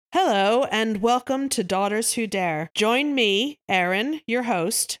Hello, and welcome to Daughters Who Dare. Join me, Erin, your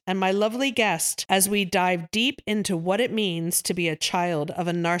host, and my lovely guest as we dive deep into what it means to be a child of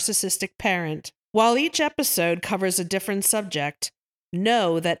a narcissistic parent. While each episode covers a different subject,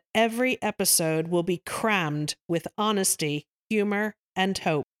 know that every episode will be crammed with honesty, humor, and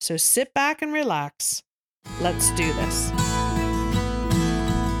hope. So sit back and relax. Let's do this.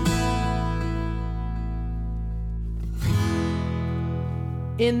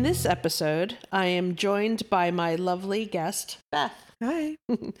 In this episode, I am joined by my lovely guest, Beth. Hi.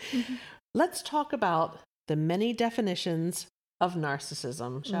 Let's talk about the many definitions of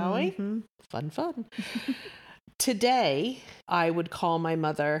narcissism, shall we? Fun. Today, I would call my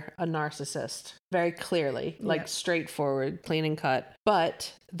mother a narcissist, very clearly, like straightforward, clean and cut.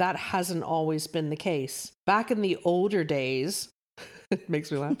 But that hasn't always been the case. Back in the older days, it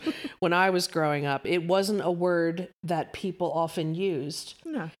makes me laugh. When I was growing up, it wasn't a word that people often used.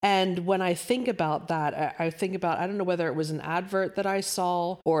 No. And when I think about that, I think about, I don't know whether it was an advert that I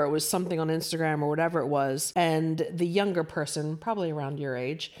saw or it was something on Instagram or whatever it was. And the younger person, probably around your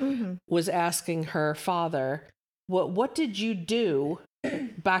age, was asking her father, what did you do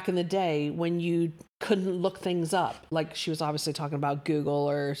back in the day when you couldn't look things up? Like, she was obviously talking about Google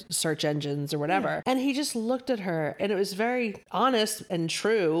or search engines or whatever. Yeah. And he just looked at her, and it was very honest and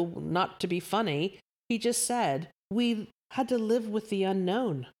true, not to be funny. He just said, we had to live with the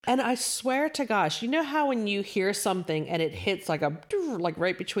unknown. And I swear to gosh, you know how when you hear something and it hits like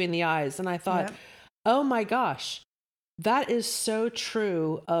right between the eyes? And I thought, oh my gosh, that is so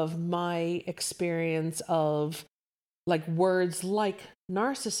true of my experience of like words like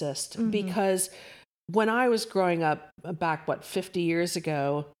narcissist, because when I was growing up back, 50 years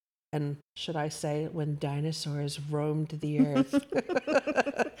ago, and should I say when dinosaurs roamed the earth?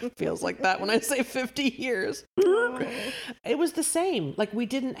 Feels like that when I say 50 years. It was the same. Like, we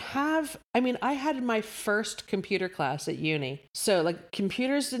didn't have, I had my first computer class at uni. So like,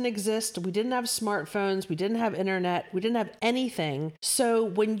 computers didn't exist. We didn't have smartphones. We didn't have internet. We didn't have anything. So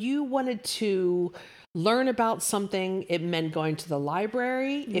when you wanted to learn about something, it meant going to the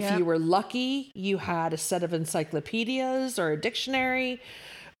library. If you were lucky, you had a set of encyclopedias or a dictionary,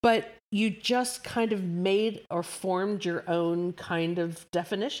 but you just kind of made or formed your own kind of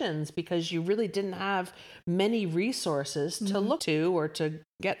definitions because you really didn't have many resources to look to or to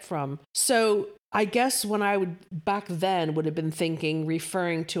get from. So I guess when I would back then would have been thinking,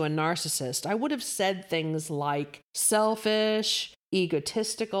 referring to a narcissist, I would have said things like selfish,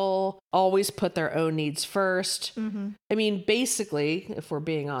 egotistical, always put their own needs first. Basically, if we're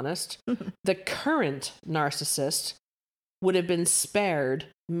being honest, the current narcissist would have been spared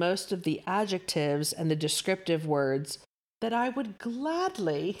most of the adjectives and the descriptive words that I would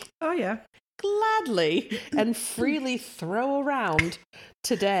gladly and freely throw around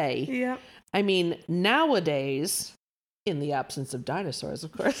today. Yeah. Nowadays, in the absence of dinosaurs,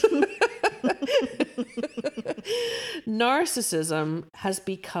 of course, narcissism has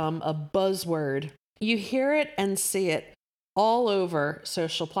become a buzzword. You hear it and see it all over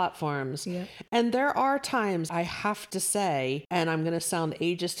social platforms. Yeah. And there are times, I have to say, and I'm going to sound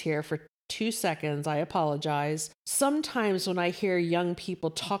ageist here for 2 seconds, I apologize. Sometimes when I hear young people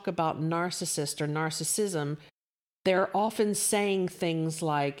talk about narcissist or narcissism, they're often saying things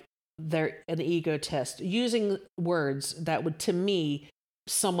like they're an egotist, using words that would, to me,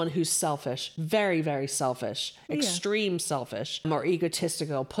 someone who's selfish, very, very selfish, extreme selfish, or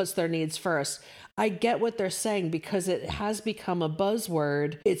egotistical, puts their needs first. I get what they're saying because it has become a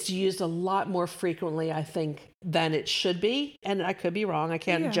buzzword. It's used a lot more frequently, I think, than it should be. And I could be wrong. I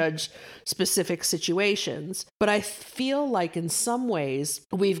can't judge specific situations. But I feel like in some ways,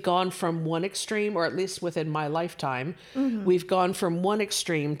 we've gone from one extreme, or at least within my lifetime, we've gone from one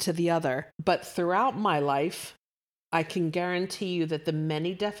extreme to the other. But throughout my life, I can guarantee you that the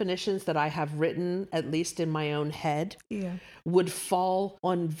many definitions that I have written, at least in my own head, would fall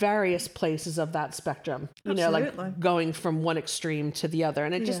on various places of that spectrum. You know, like going from one extreme to the other.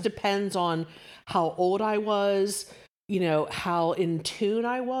 And it just depends on how old I was, you know, how in tune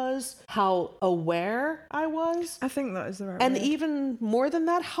I was, how aware I was. I think that is the right And word. even more than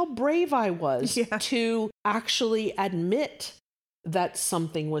that, how brave I was to actually admit that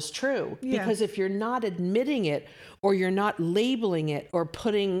something was true. Because if you're not admitting it, or you're not labeling it or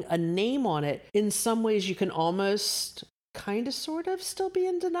putting a name on it, in some ways you can almost kind of sort of still be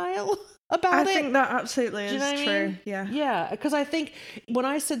in denial about it. I think that absolutely is true. Yeah, because I think when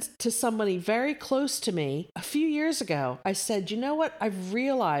I said to somebody very close to me a few years ago, I said, you know what, I've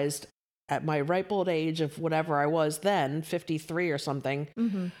realized at my ripe old age of whatever I was then, 53 or something,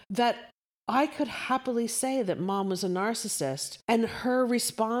 that I could happily say that mom was a narcissist. And her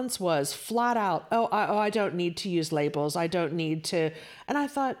response was flat out, I don't need to use labels. I don't need to. And I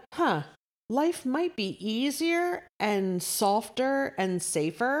thought, life might be easier and softer and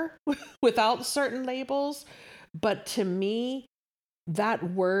safer without certain labels. But to me,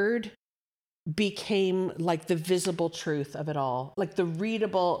 that word became like the visible truth of it all, like the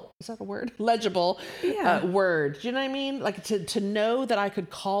readable, is that a word? Legible word. Do you know what I mean? Like to know that I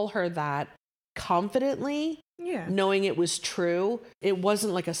could call her that confidently, knowing it was true. It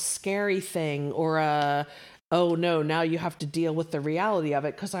wasn't like a scary thing or oh no, now you have to deal with the reality of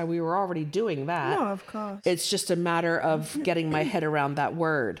it, because we were already doing that. No, of course. It's just a matter of getting my head around that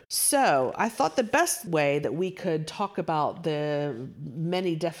word. So I thought the best way that we could talk about the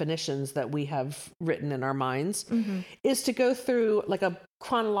many definitions that we have written in our minds is to go through like a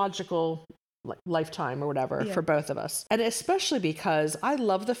chronological lifetime or whatever for both of us. And especially because I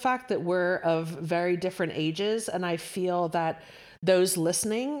love the fact that we're of very different ages, and I feel that those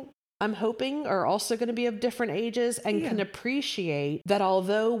listening, I'm hoping, are also going to be of different ages and can appreciate that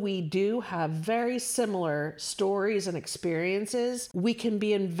although we do have very similar stories and experiences, we can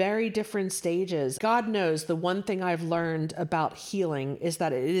be in very different stages. God knows the one thing I've learned about healing is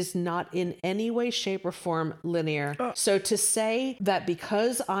that it is not in any way, shape, or form linear. So to say that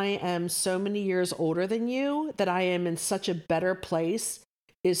because I am so many years older than you, that I am in such a better place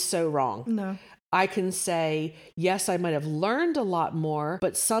is so wrong. No. I can say, yes, I might have learned a lot more,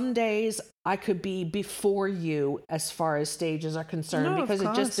 but some days I could be before you as far as stages are concerned, because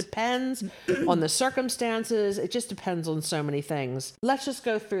it just depends on the circumstances. It just depends on so many things. Let's just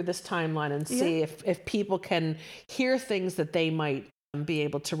go through this timeline and see if people can hear things that they might be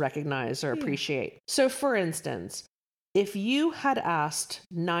able to recognize or appreciate. So for instance, if you had asked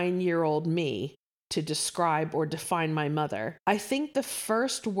 9-year-old me to describe or define my mother, I think the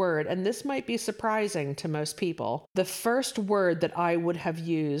first word, and this might be surprising to most people, the first word that I would have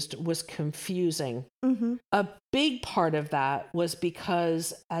used was confusing. A big part of that was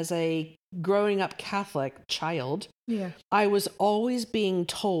because as a growing up Catholic child, I was always being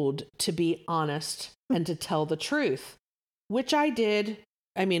told to be honest and to tell the truth, which I did.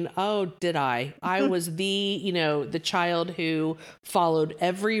 I mean, did I? I was the child who followed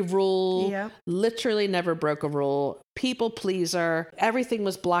every rule, literally never broke a rule, people pleaser. Everything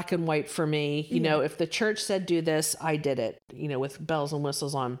was black and white for me. You know, if the church said do this, I did it, with bells and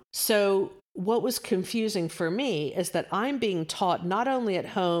whistles on. So what was confusing for me is that I'm being taught not only at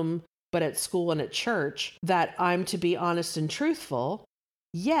home, but at school and at church that I'm to be honest and truthful,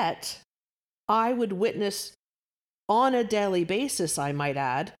 yet I would witness on a daily basis, I might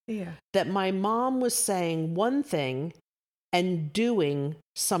add, that my mom was saying one thing and doing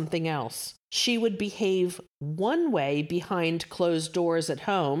something else. She would behave one way behind closed doors at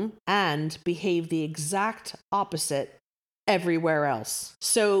home and behave the exact opposite everywhere else.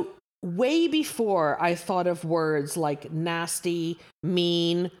 So way before I thought of words like nasty,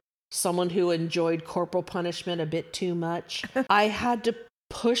 mean, someone who enjoyed corporal punishment a bit too much, I had to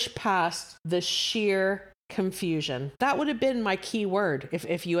push past the sheer confusion. That would have been my key word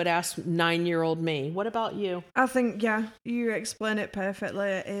if you had asked 9-year-old me. What about you? I think, you explain it perfectly.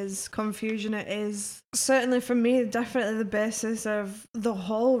 It is confusion. It is certainly for me definitely the basis of the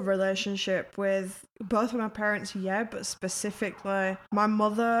whole relationship with both of my parents, but specifically my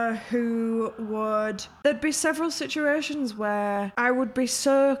mother, there'd be several situations where I would be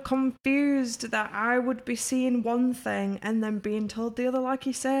so confused that I would be seeing one thing and then being told the other, like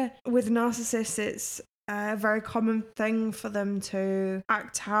you say. With narcissists, it's a very common thing for them to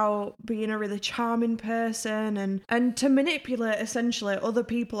act out being a really charming person and to manipulate essentially other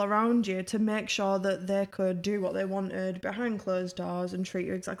people around you to make sure that they could do what they wanted behind closed doors and treat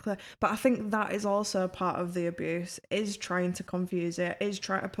you exactly. But I think that is also part of the abuse, is trying to confuse it, is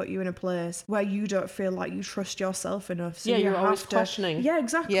trying to put you in a place where you don't feel like you trust yourself enough. So you're always questioning. Yeah,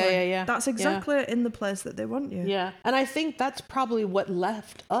 exactly. Yeah. That's exactly in the place that they want you. Yeah. And I think that's probably what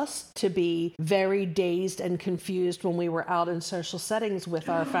left us to be very dazed and confused when we were out in social settings with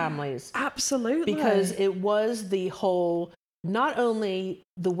our families. Absolutely. Because it was the whole, not only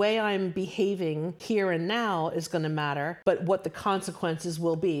the way I'm behaving here and now is going to matter, but what the consequences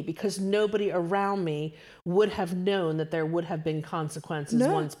will be, because nobody around me would have known that there would have been consequences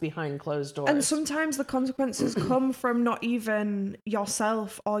once behind closed doors. And sometimes the consequences come from not even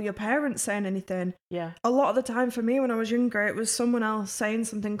yourself or your parents saying anything. Yeah. A lot of the time for me when I was younger, it was someone else saying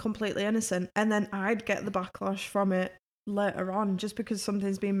something completely innocent, and then I'd get the backlash from it later on just because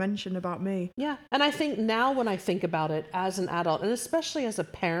something's been mentioned about me. Yeah. And I think now when I think about it as an adult, and especially as a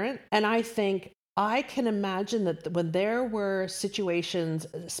parent, and I think I can imagine that when there were situations,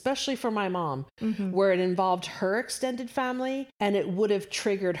 especially for my mom, Mm-hmm. where it involved her extended family and it would have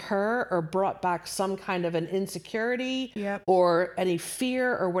triggered her or brought back some kind of an insecurity Yep. or any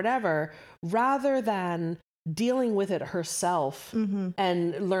fear or whatever, rather than dealing with it herself Mm-hmm.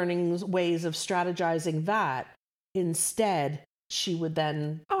 and learning ways of strategizing that, instead she would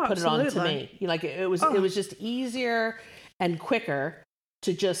then Oh, put it on to absolutely. me. Like it was just easier and quicker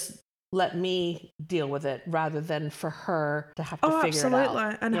to just let me deal with it rather than for her to have to Oh, figure it absolutely.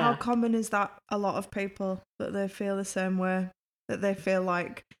 out. And how Yeah. common is that a lot of people that they feel the same way, that they feel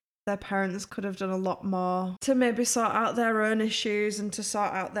like their parents could have done a lot more to maybe sort out their own issues and to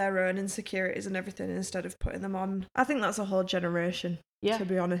sort out their own insecurities and everything instead of putting them on. I think that's a whole generation, Yeah. to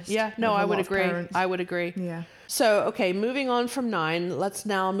be honest. Yeah. No, of a I lot would of agree. parents. I would agree. Yeah. So, okay, moving on from 9, let's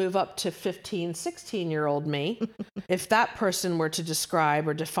now move up to 15, 16-year-old me. If that person were to describe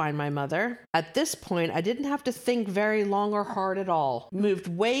or define my mother, at this point, I didn't have to think very long or hard at all. Moved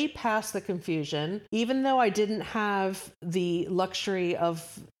way past the confusion, even though I didn't have the luxury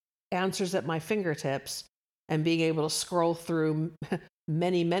of answers at my fingertips and being able to scroll through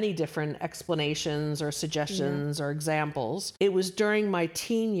many, many different explanations or suggestions or examples. It was during my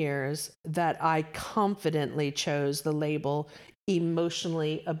teen years that I confidently chose the label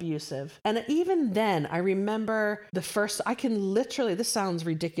emotionally abusive. And even then, I remember I can literally, this sounds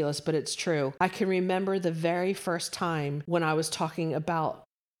ridiculous, but it's true. I can remember the very first time when I was talking about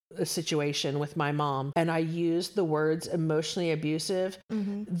a situation with my mom and I used the words emotionally abusive.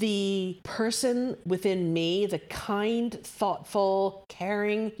 Mm-hmm. The person within me, the kind, thoughtful,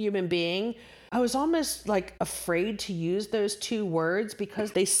 caring human being, I was almost like afraid to use those 2 words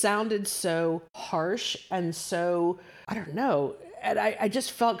because they sounded so harsh and so, I don't know. And I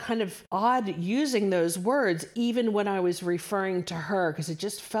just felt kind of odd using those words, even when I was referring to her, because it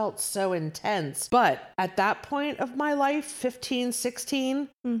just felt so intense. But at that point of my life, 15, 16,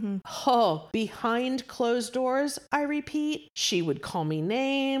 behind closed doors, I repeat, she would call me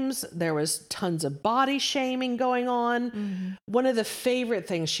names. There was tons of body shaming going on. One of the favorite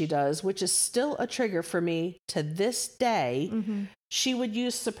things she does, which is still a trigger for me to this day, she would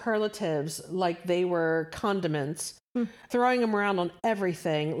use superlatives like they were condiments, throwing them around on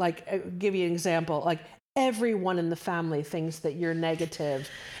everything. Like, I'll give you an example, like everyone in the family thinks that you're negative.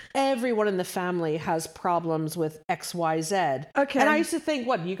 Everyone in the family has problems with XYZ. Okay. And I used to think,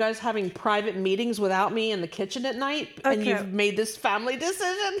 what, you guys having private meetings without me in the kitchen at night? And Okay. you've made this family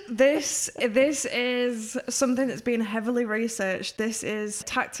decision? This is something that's been heavily researched. This is a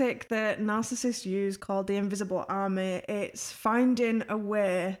tactic that narcissists use called the invisible army. It's finding a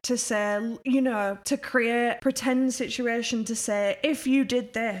way to say, to create pretend situation to say, if you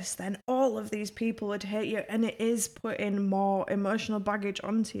did this, then all of these people would hate you. And it is putting more emotional baggage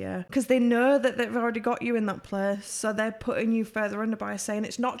onto you because they know that they've already got you in that place. So they're putting you further under by saying,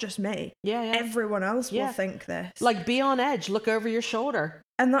 it's not just me. Yeah. Everyone else will think this. Like, be on edge, look over your shoulder.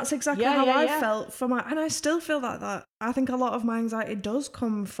 And that's exactly how I yeah. felt and I still feel that. I think a lot of my anxiety does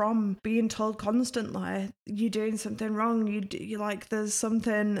come from being told constantly, you're doing something wrong. You like, there's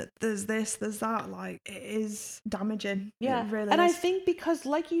something, there's this, there's that. Like, it is damaging. Yeah. It really and is. I think because,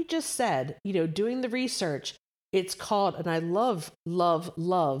 like you just said, doing the research, it's called, and I love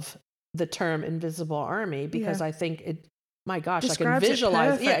the term invisible army because I think it, my gosh, Describes I can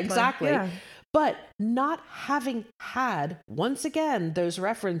visualize. it Yeah, perfectly. exactly. Yeah. But not having had, once again, those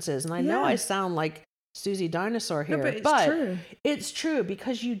references, and I know I sound like Susie Dinosaur here, but it's true. It's true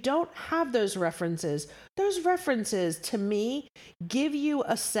because you don't have those references. Those references, to me, give you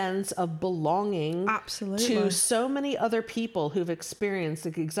a sense of belonging Absolutely. to so many other people who've experienced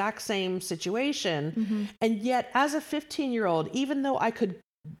the exact same situation. And yet, as a 15-year-old, even though I could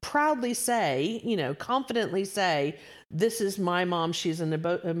proudly say, confidently say, this is my mom, she's an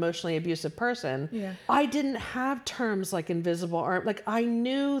emotionally abusive person. Yeah. I didn't have terms like invisible arm. Like, I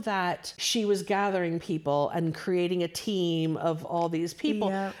knew that she was gathering people and creating a team of all these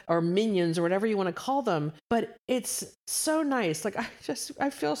people or minions or whatever you want to call them. But it's so nice. Like, I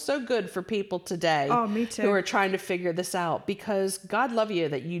feel so good for people today. Oh, me too. Who are trying to figure this out, because God love you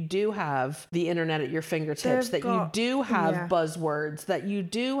that you do have the internet at your fingertips, you do have buzzwords, that you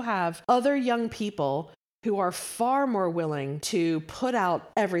do have other young people who are far more willing to put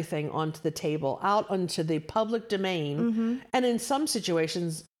out everything onto the table, out onto the public domain. And in some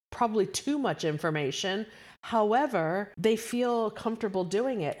situations, probably too much information. However, they feel comfortable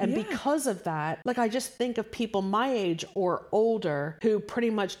doing it. And because of that, like, I just think of people my age or older who pretty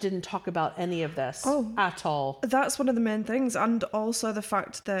much didn't talk about any of this at all. That's one of the main things. And also the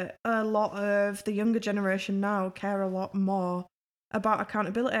fact that a lot of the younger generation now care a lot more about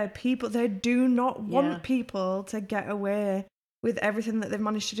accountability. People, they do not want people to get away with everything that they've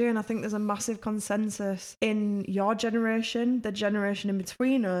managed to do. And I think there's a massive consensus in your generation, the generation in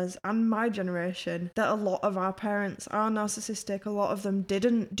between us and my generation, that a lot of our parents are narcissistic. A lot of them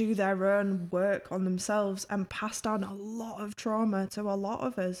didn't do their own work on themselves and passed down a lot of trauma to a lot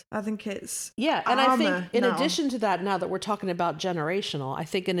of us. I think it's and I think in addition to that, now that we're talking about generational, I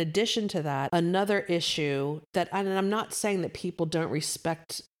think in addition to that, another issue that, and I'm not saying that people don't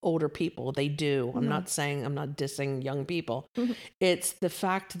respect older people, they do. I'm not dissing young people. It's the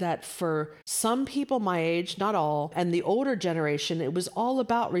fact that for some people my age, not all, and the older generation, it was all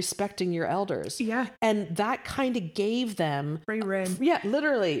about respecting your elders. Yeah. And that kind of gave them free rein. Yeah,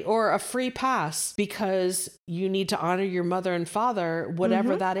 literally, or a free pass, because you need to honor your mother and father,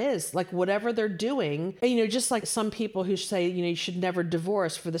 whatever that is, like whatever they're doing. And, you know, just like some people who say, you know, you should never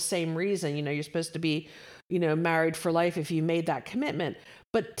divorce for the same reason, you know, you're supposed to be, you know, married for life if you made that commitment.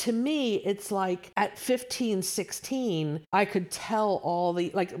 But to me, it's like at 15, 16, I could tell all the,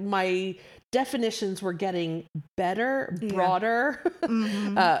 like my definitions were getting better, broader,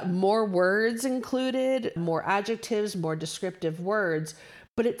 more words included, more adjectives, more descriptive words,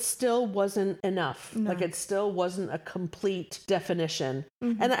 but it still wasn't enough. No. Like it still wasn't a complete definition.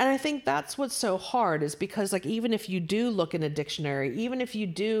 And I think that's what's so hard, is because like, even if you do look in a dictionary, even if you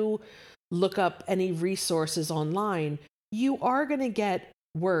do look up any resources online, you are going to get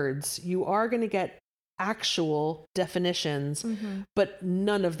words, you are going to get actual definitions, but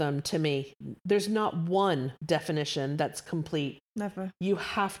none of them, to me, there's not one definition that's complete. Never. You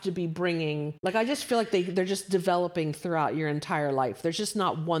have to be bringing, like, I just feel like they're just developing throughout your entire life. There's just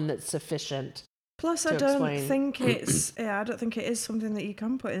not one that's sufficient. Plus, I don't think it's, I don't think it is something that you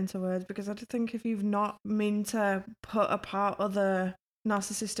can put into words, because I think if you've not mean to put apart other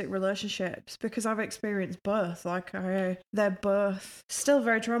narcissistic relationships, because I've experienced both, like they're both still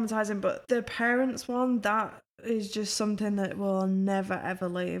very traumatizing, but the parents one, that is just something that will never ever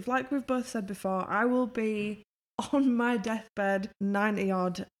leave. Like we've both said before, I will be on my deathbed 90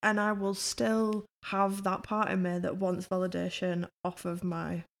 odd and I will still have that part of me that wants validation off of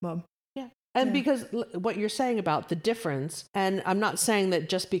my mum. And because what you're saying about the difference, and I'm not saying that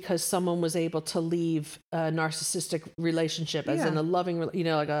just because someone was able to leave a narcissistic relationship, as in a loving, you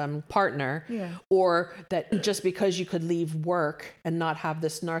know, like a partner, or that just because you could leave work and not have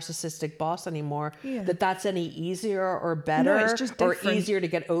this narcissistic boss anymore, that's any easier or better, no, it's just or easier to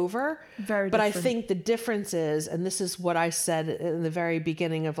get over. Very but different. I think the difference is, and this is what I said in the very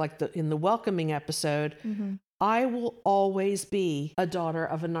beginning of like in the welcoming episode, I will always be a daughter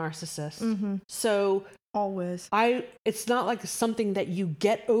of a narcissist. So always. It's not like something that you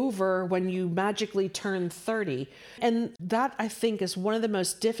get over when you magically turn 30. And that, I think, is one of the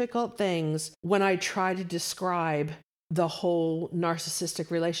most difficult things when I try to describe the whole narcissistic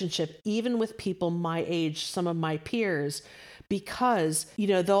relationship, even with people my age, some of my peers, because, you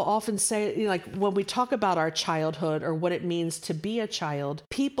know, they'll often say, you know, like when we talk about our childhood or what it means to be a child,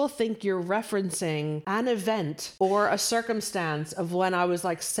 people think you're referencing an event or a circumstance of when I was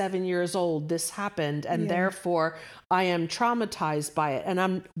like 7 years old, this happened, and therefore I am traumatized by it. And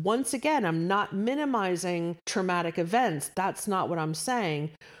I'm not minimizing traumatic events. That's not what I'm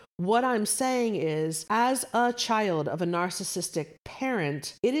saying. What I'm saying is, as a child of a narcissistic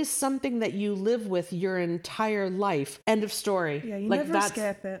parent, it is something that you live with your entire life. End of story. Yeah, you never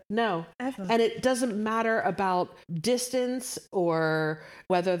escape it. No. Ever. And it doesn't matter about distance or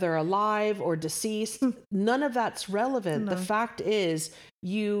whether they're alive or deceased. None of that's relevant. No. The fact is,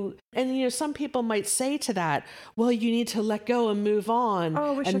 some people might say to that, well, you need to let go and move on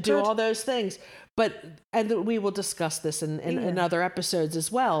and do all those things. And we will discuss this in other episodes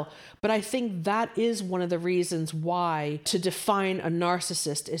as well. But I think that is one of the reasons why to define a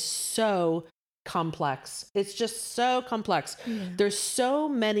narcissist is so complex. It's just so complex. Yeah. There's so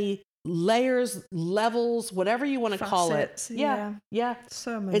many layers, levels, whatever you want to call it. Yeah.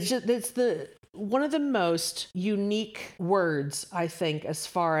 So many. It's one of the most unique words, I think, as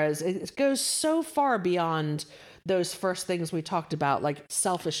far as it goes so far beyond those first things we talked about, like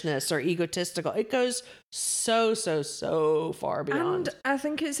selfishness or egotistical. It goes so far beyond. And I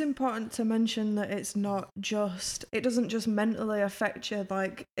think it's important to mention that it doesn't just mentally affect you,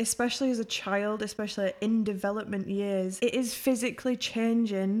 like, especially as a child, especially in development years, it is physically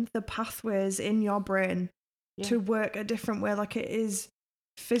changing the pathways in your brain to work a different way. Like, it is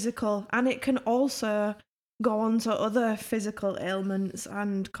physical, and it can also go on to other physical ailments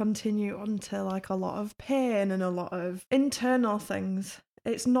and continue on to like a lot of pain and a lot of internal things.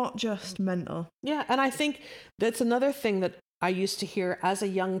 It's not just mental. Yeah, and I think that's another thing that I used to hear as a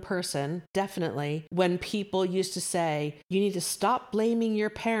young person, definitely, when people used to say, you need to stop blaming your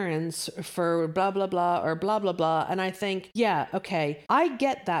parents for blah, blah, blah, or blah, blah, blah. And I think, yeah, okay, I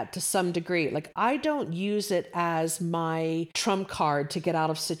get that to some degree. Like, I don't use it as my trump card to get out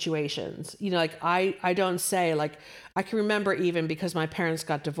of situations. You know, like I don't say, like, I can remember even because my parents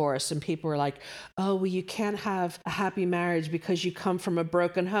got divorced and people were like, oh, well, you can't have a happy marriage because you come from a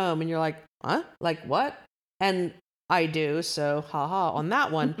broken home. And you're like, huh? Like what? And I do. So haha on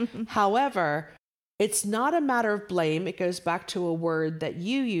that one. However, it's not a matter of blame. It goes back to a word that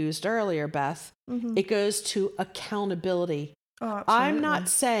you used earlier, Beth. It goes to accountability. Oh, I'm not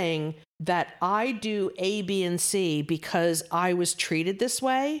saying that I do A, B, and C because I was treated this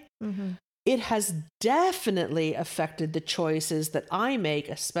way. It has definitely affected the choices that I make,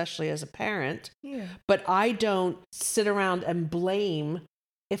 especially as a parent. Yeah. But I don't sit around and blame.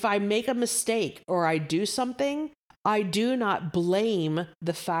 If I make a mistake or I do something, I do not blame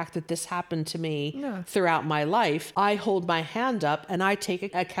the fact that this happened to me throughout my life. I hold my hand up and I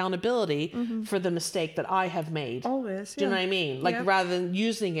take accountability for the mistake that I have made. Always. Do you know what I mean? Like, rather than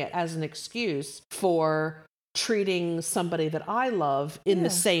using it as an excuse for treating somebody that I love in the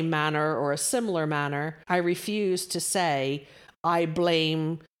same manner or a similar manner, I refuse to say, I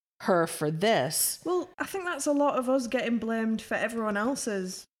blame her for this. Well, I think that's a lot of us getting blamed for everyone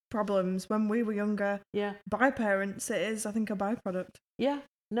else's problems when we were younger. Yeah. By parents, it is, I think, a byproduct. Yeah.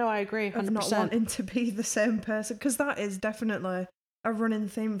 No, I agree. 100%. Of not wanting to be the same person. Because that is definitely a running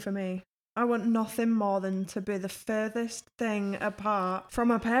theme for me. I want nothing more than to be the furthest thing apart from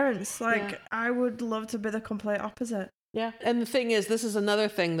my parents. Like, I would love to be the complete opposite. Yeah. And the thing is, this is another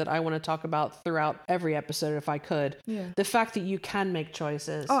thing that I want to talk about throughout every episode if I could. Yeah. The fact that you can make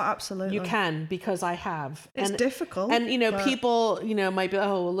choices. Oh, absolutely. You can, because I have. It's difficult. And, you know, people, you know, might be,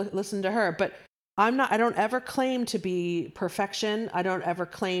 oh, well, listen to her. But I don't ever claim to be perfection. I don't ever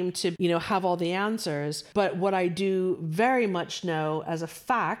claim to, you know, have all the answers. But what I do very much know as a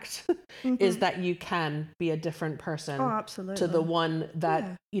fact is that you can be a different person to the one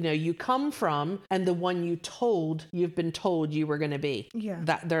that, you know, you come from and the one you've been told you were going to be. Yeah.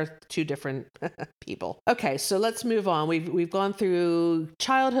 That they're two different people. Okay, so let's move on. We've gone through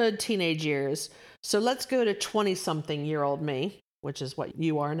childhood, teenage years. So let's go to 20-something-year-old me, which is what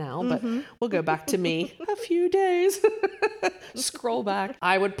you are now, but we'll go back to me a few days. Scroll back.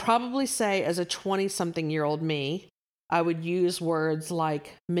 I would probably say as a 20-something-year-old me, I would use words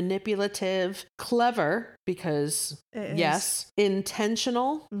like manipulative, clever, because yes,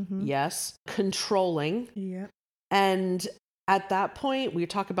 intentional, yes, controlling. Yeah. And at that point, we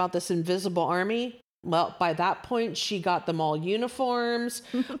talk about this invisible army. Well, by that point, she got them all uniforms,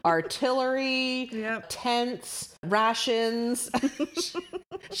 artillery, tents, rations.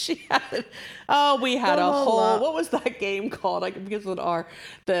 She had, we had a whole, what was that game called? I can begin with an R.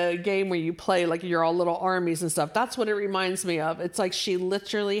 The game where you play like you're all little armies and stuff. That's what it reminds me of. It's like she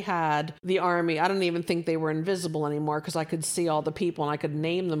literally had the army. I don't even think they were invisible anymore because I could see all the people and I could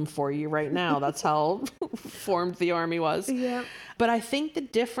name them for you right now. That's how formed the army was. Yeah. But I think the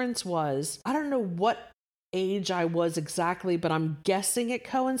difference was, I don't know what age I was exactly, but I'm guessing it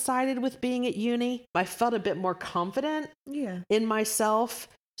coincided with being at uni. I felt a bit more confident in myself.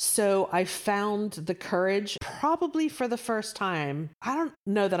 So I found the courage probably for the first time. I don't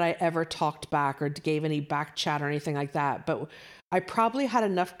know that I ever talked back or gave any back chat or anything like that, but I probably had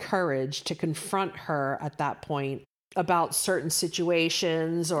enough courage to confront her at that point about certain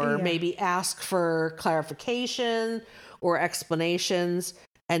situations or maybe ask for clarification or explanations.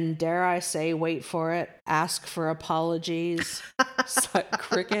 And dare I say, wait for it, ask for apologies.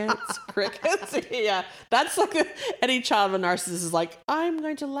 Crickets. Yeah, that's like any child of a narcissist is like, I'm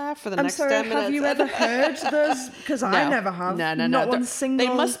going to laugh for the next 10 minutes. Have you ever heard those? Because I never have. No. Not one single.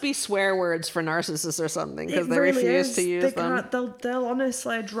 They must be swear words for narcissists or something because they really refuse to use them. They'll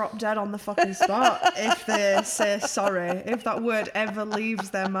honestly drop dead on the fucking spot if they say sorry, if that word ever leaves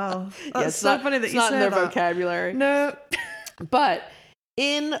their mouth. That's so funny that you say that. It's not in their vocabulary. No. But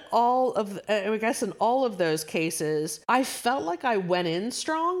in all of, I guess in all of those cases, I felt like I went in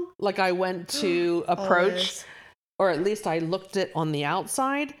strong, like I went to approach, or at least I looked it on the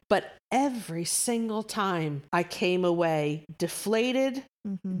outside. But every single time I came away deflated,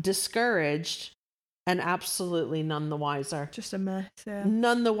 discouraged, and absolutely none the wiser. Just a mess, yeah.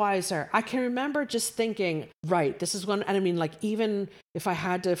 None the wiser. I can remember just thinking, right, this is when, and I mean, like, even if I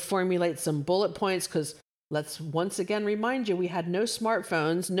had to formulate some bullet points, because let's once again remind you, we had no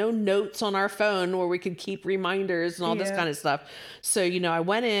smartphones, no notes on our phone where we could keep reminders and all this kind of stuff. So, you know, I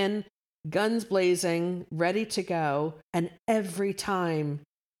went in, guns blazing, ready to go. And every time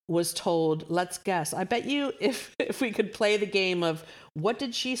was told, let's guess. I bet you if we could play the game of what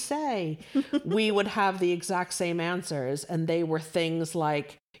did she say, we would have the exact same answers. And they were things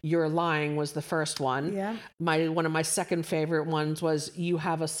like, you're lying was the first one. Yeah. One of my second favorite ones was, you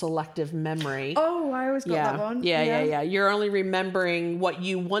have a selective memory. Oh, I always got that one. Yeah. You're only remembering what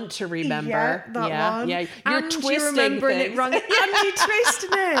you want to remember. Yeah, that one. Yeah. You're and twisting you're remembering things. it wrong. And you're twisting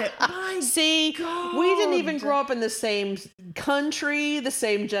it. My See, God. we didn't even grow up in the same country, the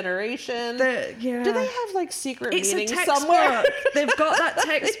same generation. Yeah. Do they have like secret It's meetings a textbook. somewhere? They've got that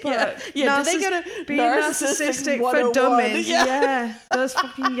textbook. Yeah. Do they get a Being narcissistic for 101? dummies. Yeah. Those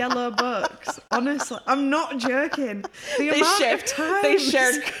fucking yellow books. Honestly, I'm not joking. The amount of times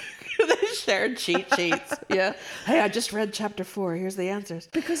they shared cheat sheets. Yeah. Hey, I just read chapter 4. Here's the answers.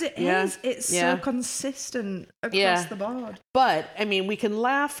 Because it's so consistent across the board. But I mean, we can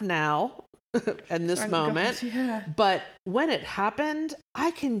laugh now in this moment. God, yeah. But when it happened,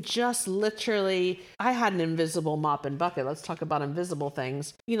 I can just literally, I had an invisible mop and bucket. Let's talk about invisible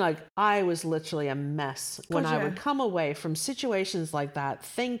things. You know, like I was literally a mess when I would come away from situations like that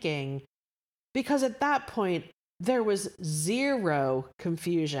thinking, because at that point there was zero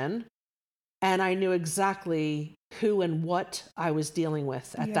confusion and I knew exactly who and what I was dealing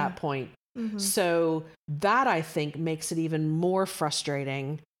with at that point. Mm-hmm. So that I think makes it even more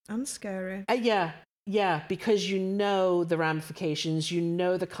frustrating. And scary. Yeah, because you know the ramifications, you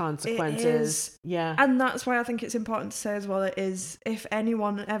know the consequences. Yeah. And that's why I think it's important to say as well, it is, if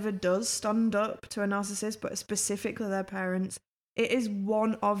anyone ever does stand up to a narcissist, but specifically their parents, it is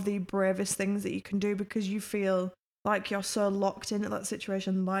one of the bravest things that you can do, because you feel like you're so locked into that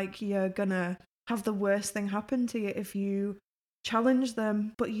situation, like you're gonna have the worst thing happen to you if you challenge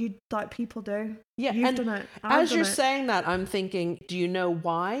them, but you, like, people do. Yeah, You've done it. As you're saying that, I'm thinking, do you know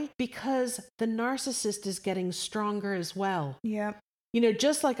why? Because the narcissist is getting stronger as well. Yeah. You know,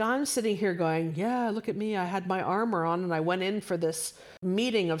 just like I'm sitting here going, yeah, look at me. I had my armor on and I went in for this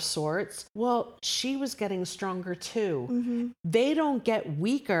meeting of sorts. Well, she was getting stronger too. Mm-hmm. They don't get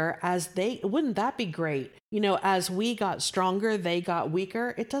weaker wouldn't that be great? You know, as we got stronger, they got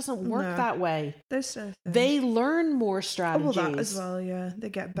weaker. It doesn't work that way. They learn more strategies. Oh, well, that as well, yeah. They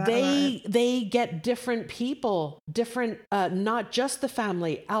get better. They get different people, not just the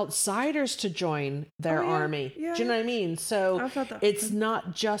family, outsiders to join their army. Yeah, do you know what I mean? So it's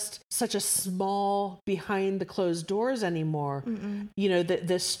not just such a small behind the closed doors anymore. Mm-mm. You know,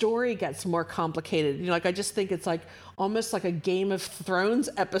 the story gets more complicated. You know, like I just think it's like almost like a Game of Thrones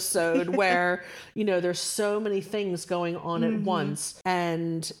episode where, you know, there's so many things going on at once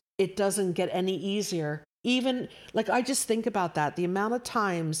and it doesn't get any easier. Even like, I just think about that, the amount of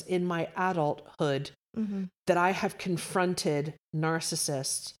times in my adulthood that I have confronted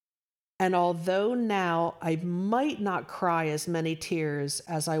narcissists. And although now I might not cry as many tears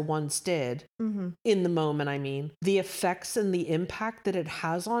as I once did in the moment, I mean, the effects and the impact that it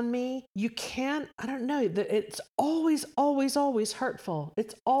has on me, you can't, I don't know, it's always, always, always hurtful.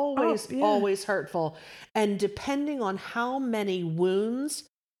 It's always hurtful. And depending on how many wounds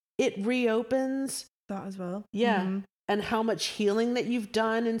it reopens. That as well. Yeah. Mm-hmm. And how much healing that you've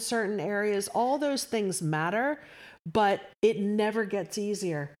done in certain areas, all those things matter, but it never gets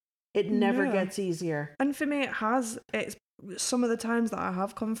easier. It never gets easier. And for me, it's some of the times that I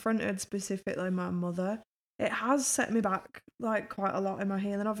have confronted specifically my mother, it has set me back like quite a lot in my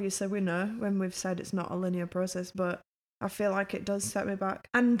healing. Obviously, we know when we've said it's not a linear process, but I feel like it does set me back.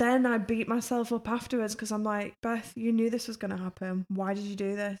 And then I beat myself up afterwards because I'm like, Beth, you knew this was going to happen. Why did you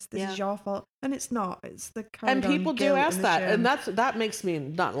do this? This is your fault. And it's not. It's the and people do ask that. And that makes me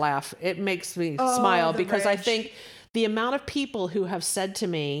not laugh. It makes me smile because I think the amount of people who have said to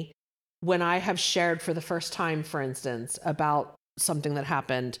me, when I have shared for the first time, for instance, about something that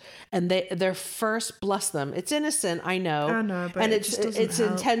happened, and their first, bless them, it's innocent, I know, but and it's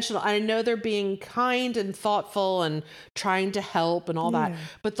help. Intentional. I know they're being kind and thoughtful and trying to help and all that,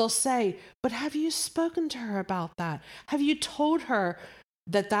 but they'll say, "But have you spoken to her about that? Have you told her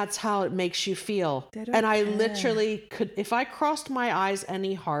that that's how it makes you feel?" And I literally could, if I crossed my eyes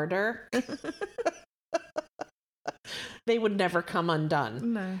any harder. They would never come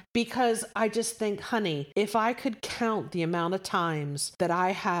undone. No. Because I just think, honey, if I could count the amount of times that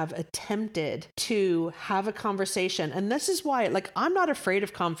I have attempted to have a conversation, and this is why, like, I'm not afraid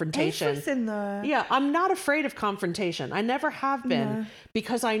of confrontation. Everything there. Yeah, I'm not afraid of confrontation. I never have been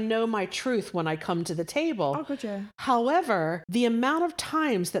because I know my truth when I come to the table. Oh, good, yeah. However, the amount of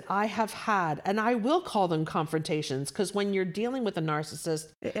times that I have had, and I will call them confrontations, because when you're dealing with a narcissist,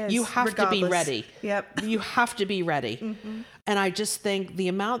 you have to be ready. Yep. You have to be ready. And I just think the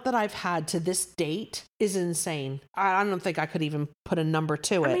amount that I've had to this date is insane. I don't think I could even put a number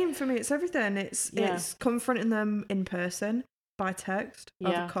to it. I mean, for me, it's everything. It's confronting them in person, by text,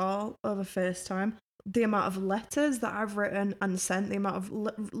 over call, over FaceTime. The amount of letters that I've written and sent, the amount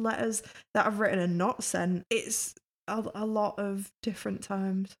of letters that I've written and not sent, it's a lot of different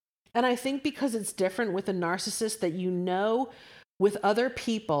times. And I think because it's different with a narcissist, that with other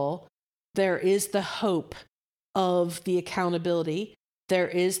people, there is the hope of the accountability. There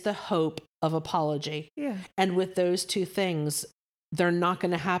is the hope of apology. Yeah. And with those two things, they're not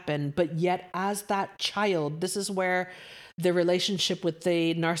going to happen. But yet, as that child, this is where the relationship with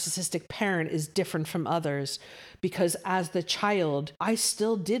the narcissistic parent is different from others, because as the child, I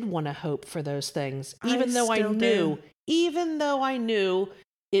still did want to hope for those things, even though I knew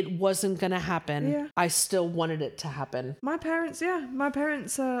it wasn't going to happen. Yeah. I still wanted it to happen. My parents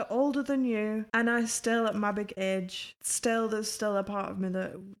are older than you, and I still, at my big age, there's still a part of me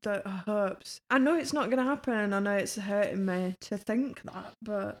that hopes. I know it's not going to happen, and I know it's hurting me to think that,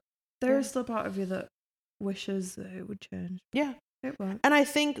 but there is still part of you that wishes that it would change. Yeah. It won't. And I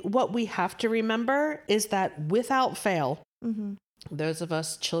think what we have to remember is that without fail, those of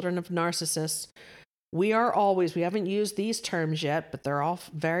us children of narcissists, we haven't used these terms yet, but they're all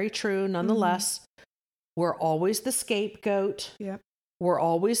very true nonetheless. We're always the scapegoat. Yeah. We're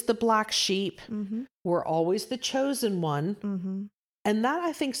always the black sheep. We're always the chosen one. And that,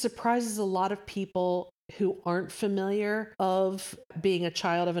 I think, surprises a lot of people who aren't familiar of being a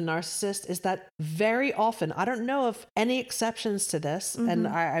child of a narcissist, is that very often, I don't know of any exceptions to this, and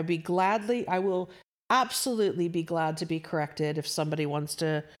I will absolutely be glad to be corrected if somebody wants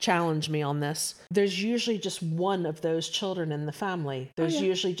to challenge me on this. There's usually just one of those children in the family. There's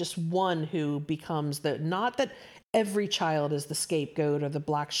usually just one who becomes not that every child is the scapegoat or the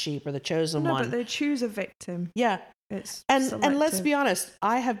black sheep or the chosen one. No, but they choose a victim. Yeah. And selective. let's be honest,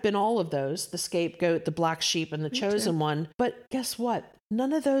 I have been all of those, the scapegoat, the black sheep, and the chosen one. But guess what?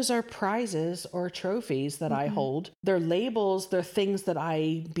 None of those are prizes or trophies that I hold. They're labels, they're things that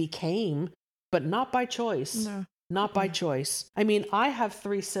I became, but not by choice. No. Not by choice. I mean, I have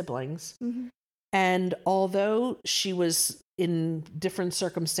 3 siblings. And although she was in different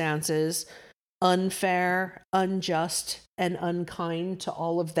circumstances, unfair, unjust, and unkind to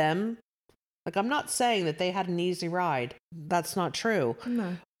all of them, like, I'm not saying that they had an easy ride. That's not true.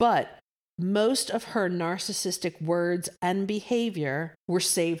 No. But most of her narcissistic words and behavior were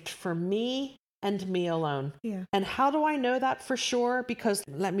saved for me and me alone. Yeah. And how do I know that for sure? Because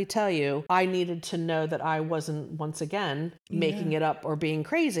let me tell you, I needed to know that I wasn't, once again, making it up or being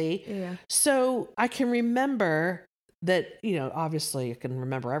crazy. Yeah. So I can remember that, obviously you can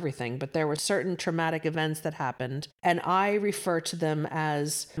remember everything, but there were certain traumatic events that happened, and I refer to them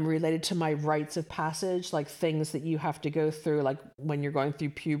as related to my rites of passage, like things that you have to go through, like when you're going through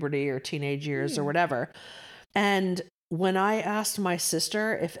puberty or teenage years or whatever. And when I asked my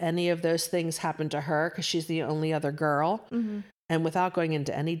sister if any of those things happened to her, because she's the only other girl, and without going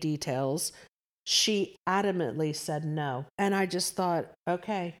into any details, she adamantly said no. And I just thought,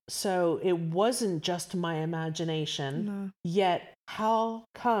 okay, so it wasn't just my imagination. No. Yet how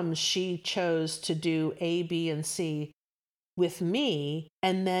come she chose to do A, B, and C with me,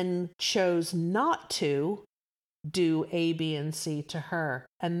 and then chose not to do A, B, and C to her?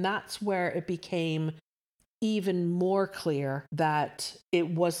 And that's where it became even more clear that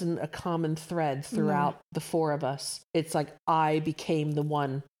it wasn't a common thread throughout the 4 of us. It's like I became the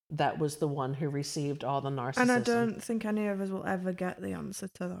one that was the one who received all the narcissism. And I don't think any of us will ever get the answer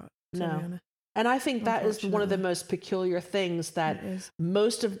to that, to be honest. And I think that is one of the most peculiar things that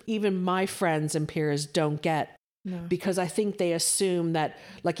most of even my friends and peers don't get. No. Because I think they assume that,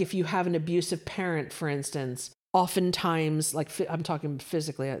 like, if you have an abusive parent, for instance, oftentimes, like, I'm talking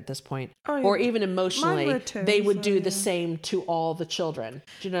physically at this point, or even emotionally, they would do the same to all the children.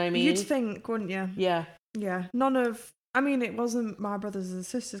 Do you know what I mean? You'd think, wouldn't you? Yeah. Yeah. It wasn't my brothers and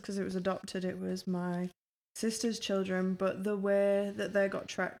sisters because it was adopted. It was my sister's children, but the way that they got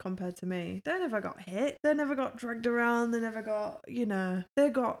tracked compared to me, they never got hit. They never got dragged around. They never got, they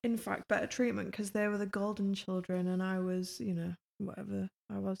got, in fact, better treatment because they were the golden children and I was, whatever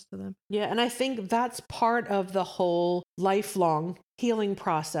I was to them. Yeah, and I think that's part of the whole lifelong healing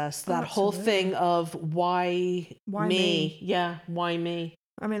process, that whole thing of why me? Yeah, why me?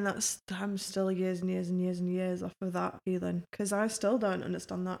 I mean, I'm still years and years and years and years off of that feeling, because I still don't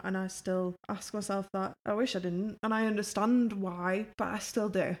understand that, and I still ask myself that. I wish I didn't, and I understand why, but I still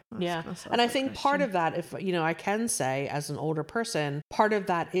do. And I think part of that, if I can say as an older person, part of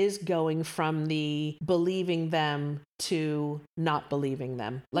that is going from the believing them to not believing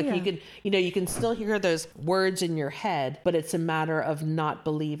them. Like you can still hear those words in your head, but it's a matter of not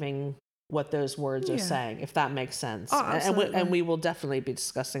believing what those words are saying, if that makes sense. Oh, and we will definitely be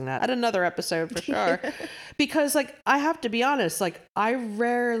discussing that at another episode for sure. Because like, I have to be honest, like I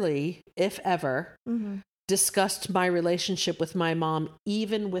rarely, if ever, discussed my relationship with my mom,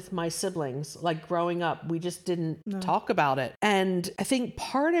 even with my siblings. Like growing up, we just didn't talk about it. And I think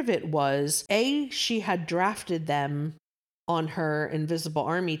part of it was, she had drafted them on her Invisible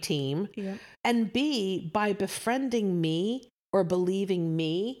Army team. Yeah. And B, by befriending me or believing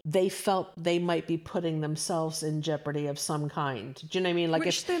me, they felt they might be putting themselves in jeopardy of some kind. Do you know what I mean? Like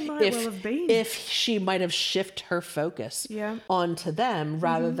if she might have shifted her focus onto them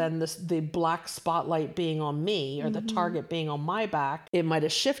rather than the black spotlight being on me or the target being on my back, it might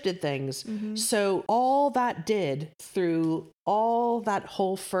have shifted things. So all that did through all that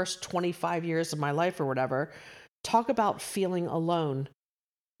whole first 25 years of my life or whatever, talk about feeling alone.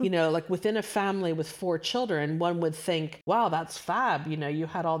 Like within a family with 4 children, one would think, wow, that's fab. You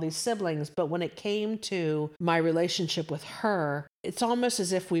had all these siblings. But when it came to my relationship with her, it's almost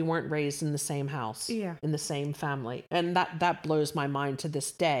as if we weren't raised in the same house, in the same family. And that blows my mind to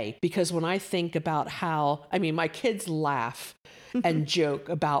this day, because when I think about my kids laugh and joke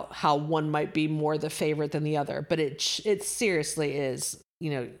about how one might be more the favorite than the other, but it seriously is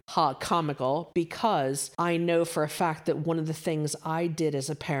comical, because I know for a fact that one of the things I did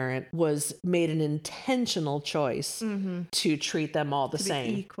as a parent was made an intentional choice to treat them all the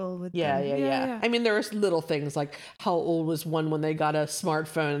same. Be equal with them. Yeah. I mean, there was little things like how old was one when they got a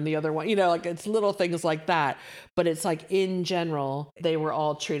smartphone and the other one, like it's little things like that. But it's like in general, they were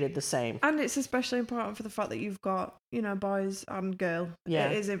all treated the same. And it's especially important for the fact that you've got, boys and girl. Yeah.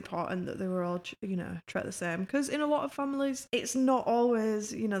 It is important that they were all, treated the same. Because in a lot of families, it's not always,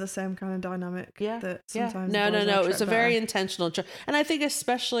 the same kind of dynamic. Yeah. That sometimes No. It was a very intentional choice. And I think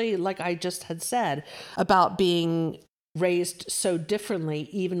especially, like I just had said, about being raised so differently,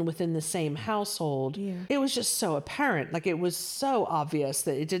 even within the same household, it was just so apparent. Like it was so obvious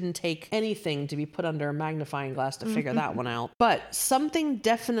that it didn't take anything to be put under a magnifying glass to figure that one out. But something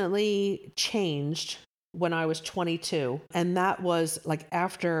definitely changed when I was 22. And that was like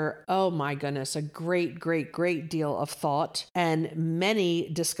after, oh my goodness, a great deal of thought and many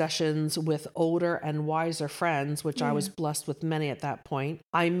discussions with older and wiser friends, which I was blessed with many at that point.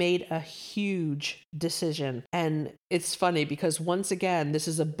 I made a huge decision. And it's funny because once again, this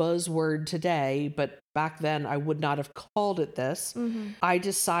is a buzzword today, but back then I would not have called it this. I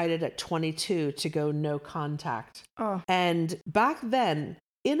decided at 22 to go no contact. And back then,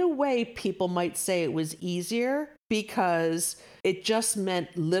 in a way, people might say it was easier because it just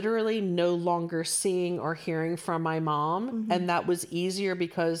meant literally no longer seeing or hearing from my mom. And that was easier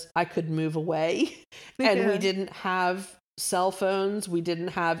because I could move away and we didn't have cell phones. We didn't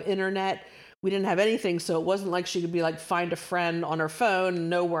have internet. We didn't have anything. So it wasn't like she could be like, find a friend on her phone and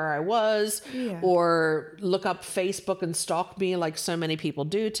know where I was or look up Facebook and stalk me like so many people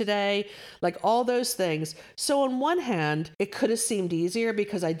do today, like all those things. So on one hand, it could have seemed easier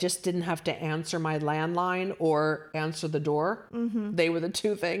because I just didn't have to answer my landline or answer the door. They were the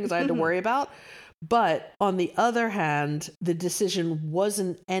two things I had to worry about. But on the other hand, the decision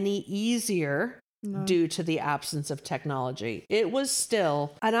wasn't any easier due to the absence of technology. It was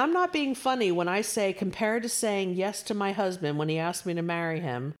still, and I'm not being funny when I say, compared to saying yes to my husband when he asked me to marry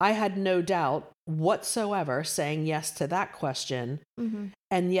him, I had no doubt whatsoever saying yes to that question.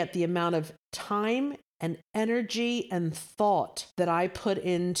 And yet the amount of time and energy and thought that I put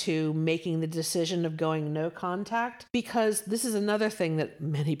into making the decision of going no contact, because this is another thing that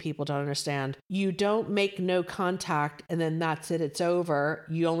many people don't understand. You don't make no contact and then that's it, it's over.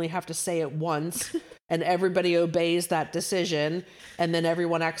 You only have to say it once and everybody obeys that decision and then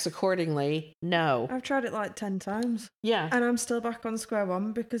everyone acts accordingly. No. I've tried it like 10 times. Yeah. And I'm still back on square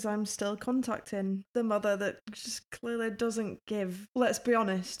one because I'm still contacting the mother that just clearly doesn't give, let's be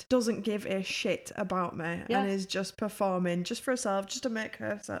honest, doesn't give a shit about me and is just performing just for herself, just to make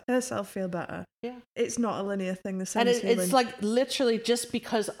herself feel better. Yeah. It's not a linear thing, the same. And it's like literally just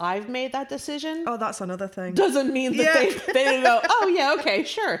because I've made that decision. Oh, that's another thing. Doesn't mean that they go, oh yeah, okay,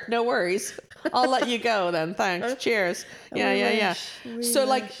 sure, no worries. I'll let you go then. Thanks. Cheers. Yeah.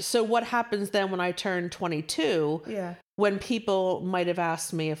 So what happens then when I turn 22? Yeah. When people might have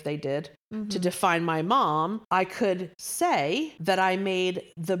asked me if they did to define my mom, I could say that I made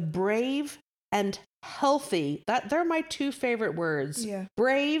the brave and healthy, that they're my two favorite words. Yeah.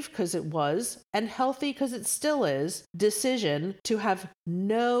 Brave because it was, and healthy because it still is, decision to have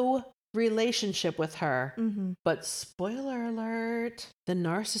no relationship with her. But spoiler alert, the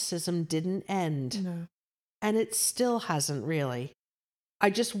narcissism didn't end. No. And it still hasn't really. I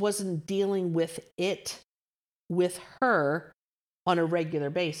just wasn't dealing with it with her on a regular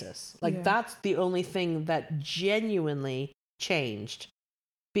basis. Like that's the only thing that genuinely changed,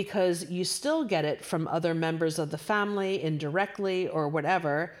 because you still get it from other members of the family indirectly or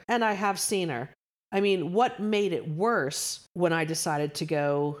whatever. And I have seen her. I mean, what made it worse when I decided to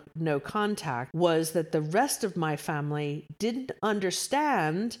go no contact was that the rest of my family didn't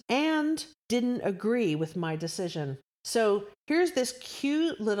understand and didn't agree with my decision. So here's this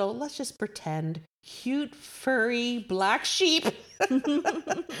cute little, let's just pretend, cute, furry black sheep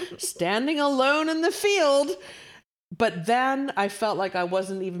standing alone in the field. But then I felt like I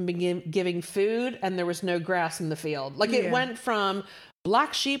wasn't even giving food and there was no grass in the field. Like it went from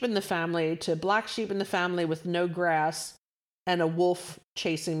black sheep in the family to black sheep in the family with no grass and a wolf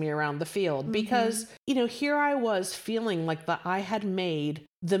chasing me around the field. Because, here I was feeling like that I had made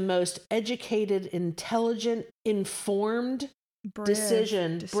the most educated, intelligent, informed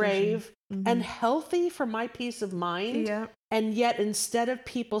decision, brave and healthy for my peace of mind. Yeah. And yet instead of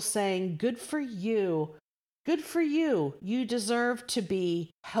people saying, good for you, you deserve to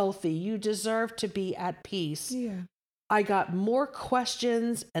be healthy, you deserve to be at peace. Yeah. I got more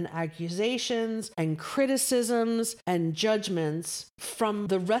questions and accusations and criticisms and judgments from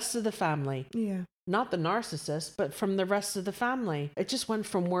the rest of the family. Yeah. Not the narcissist, but from the rest of the family. It just went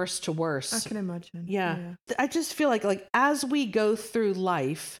from worse to worse. I can imagine. Yeah. I just feel like as we go through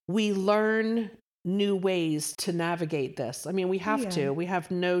life, we learn new ways to navigate this. I mean, we have to. We have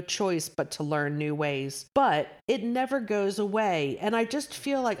no choice but to learn new ways. But it never goes away. And I just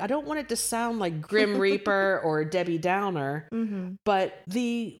feel like I don't want it to sound like Grim Reaper or Debbie Downer. But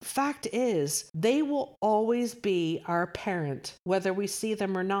the fact is, they will always be our parent, whether we see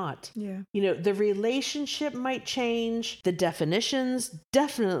them or not. Yeah. The relationship might change. The definitions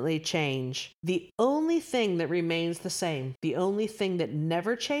definitely change. The only thing that remains the same, the only thing that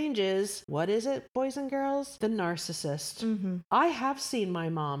never changes, what is it, boys and girls? The narcissist. I have seen my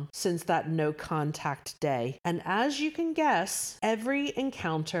mom since that no contact day. And as you can guess, every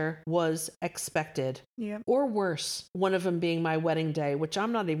encounter was expected. Or worse. One of them being my wedding day, which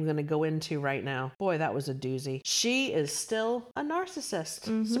I'm not even going to go into right now. Boy, that was a doozy. She is still a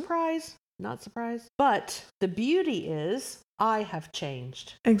narcissist. Surprise. Not surprised. But the beauty is I have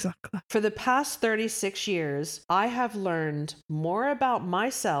changed. Exactly. For the past 36 years, I have learned more about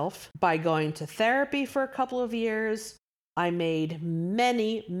myself by going to therapy for a couple of years. I made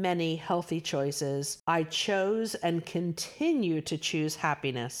many, many healthy choices. I chose and continue to choose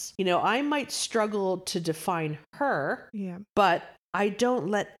happiness. I might struggle to define her, but I don't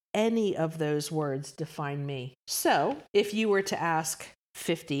let any of those words define me. So if you were to ask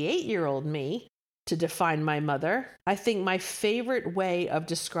 58-year-old me to define my mother, I think my favorite way of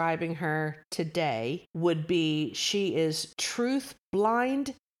describing her today would be she is truth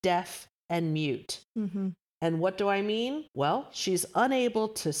blind, deaf, and mute. And what do I mean? Well, she's unable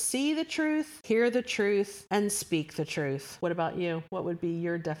to see the truth, hear the truth, and speak the truth. What about you? What would be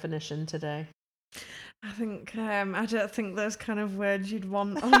your definition today? I think I don't think those kind of words you'd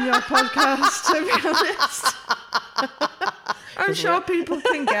want on your podcast, to be honest. I'm sure people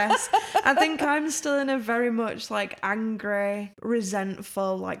can guess. I think I'm still in a very much angry,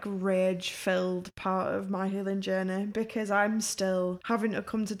 resentful, rage-filled part of my healing journey, because I'm still having to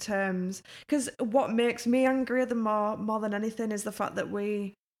come to terms. Because what makes me angrier more than anything is the fact that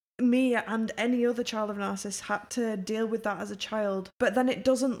me and any other child of narcissists had to deal with that as a child. But then it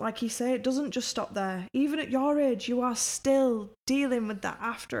doesn't, like you say, it doesn't just stop there. Even at your age, you are still dealing with that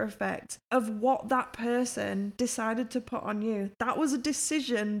after effect of what that person decided to put on you. That was a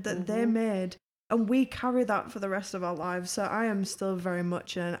decision that they made. And we carry that for the rest of our lives. So I am still very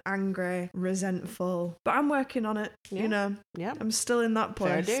much an angry, resentful, but I'm working on it, Yeah. I'm still in that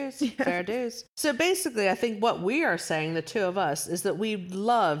place. Fair dues. Fair dues. So basically, I think what we are saying, the two of us, is that we'd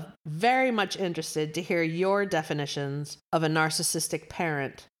love, very much interested to hear your definitions of a narcissistic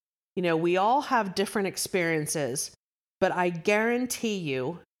parent. We all have different experiences, but I guarantee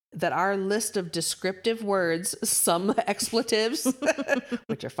you that our list of descriptive words, some expletives,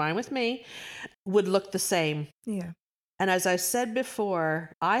 which are fine with me, would look the same. Yeah. And as I said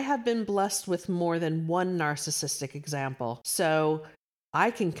before, I have been blessed with more than one narcissistic example. So I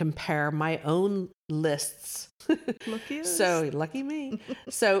can compare my own lists. Lucky us. So lucky me.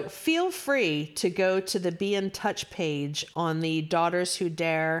 So feel free to go to the Be in Touch page on the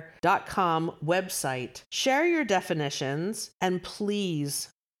daughterswhodare.com website. Share your definitions and please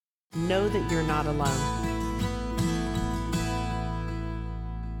know that you're not alone.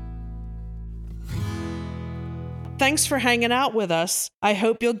 Thanks for hanging out with us. I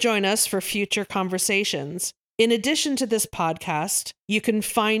hope you'll join us for future conversations. In addition to this podcast, you can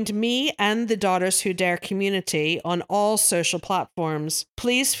find me and the Daughters Who Dare community on all social platforms.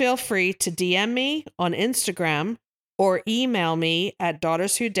 Please feel free to DM me on Instagram or email me at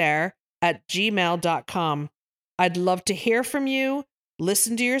daughterswhodare@gmail.com. I'd love to hear from you,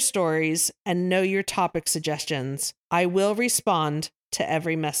 listen to your stories, and know your topic suggestions. I will respond to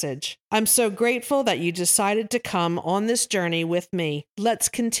every message. I'm so grateful that you decided to come on this journey with me. Let's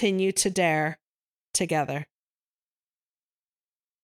continue to dare together.